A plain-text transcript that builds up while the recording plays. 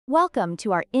Welcome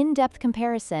to our in-depth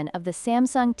comparison of the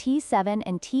Samsung T7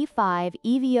 and T5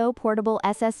 EVO Portable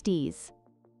SSDs.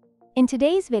 In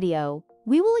today's video,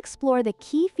 we will explore the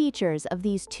key features of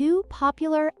these two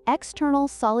popular external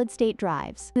solid-state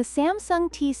drives. The Samsung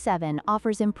T7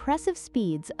 offers impressive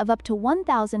speeds of up to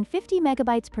 1050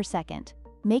 megabytes per second,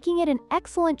 making it an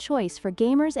excellent choice for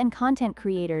gamers and content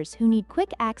creators who need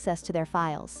quick access to their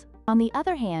files. On the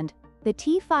other hand, the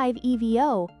T5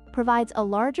 EVO provides a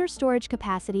larger storage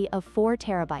capacity of 4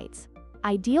 terabytes,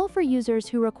 ideal for users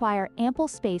who require ample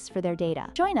space for their data.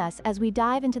 Join us as we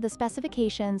dive into the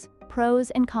specifications,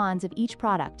 pros and cons of each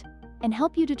product, and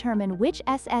help you determine which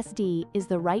SSD is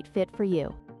the right fit for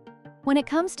you. When it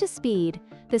comes to speed,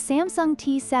 the Samsung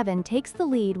T7 takes the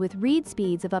lead with read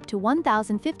speeds of up to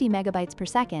 1050 megabytes per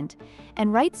second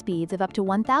and write speeds of up to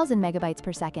 1000 megabytes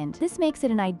per second. This makes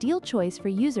it an ideal choice for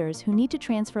users who need to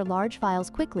transfer large files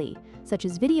quickly, such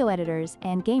as video editors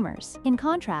and gamers. In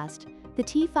contrast, the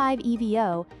T5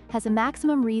 EVO has a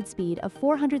maximum read speed of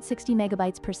 460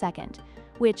 megabytes per second,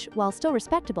 which, while still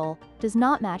respectable, does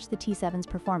not match the T7's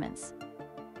performance.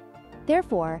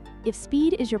 Therefore, if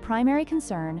speed is your primary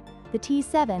concern, the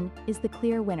T7 is the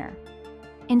clear winner.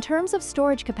 In terms of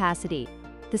storage capacity,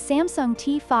 the Samsung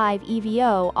T5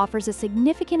 EVO offers a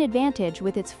significant advantage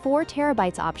with its 4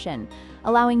 terabytes option,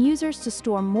 allowing users to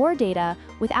store more data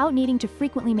without needing to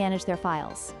frequently manage their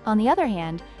files. On the other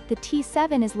hand, the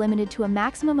T7 is limited to a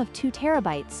maximum of 2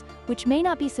 terabytes, which may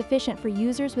not be sufficient for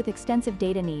users with extensive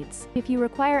data needs. If you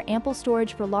require ample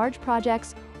storage for large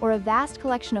projects or a vast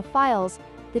collection of files,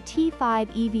 the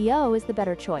T5 EVO is the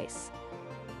better choice.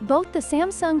 Both the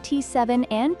Samsung T7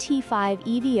 and T5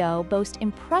 EVO boast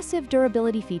impressive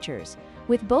durability features,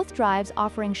 with both drives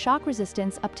offering shock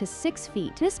resistance up to 6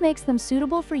 feet. This makes them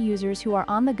suitable for users who are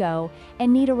on the go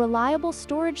and need a reliable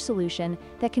storage solution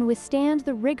that can withstand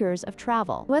the rigors of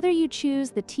travel. Whether you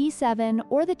choose the T7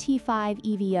 or the T5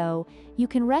 EVO, you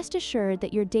can rest assured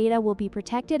that your data will be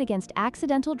protected against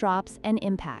accidental drops and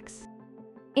impacts.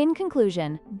 In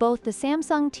conclusion, both the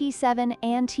Samsung T7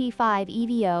 and T5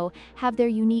 EVO have their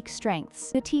unique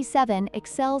strengths. The T7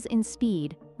 excels in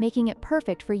speed, making it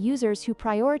perfect for users who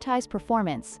prioritize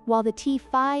performance, while the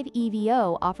T5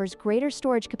 EVO offers greater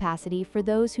storage capacity for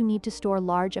those who need to store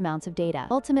large amounts of data.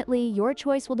 Ultimately, your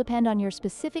choice will depend on your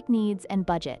specific needs and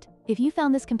budget. If you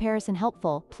found this comparison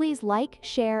helpful, please like,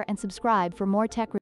 share, and subscribe for more tech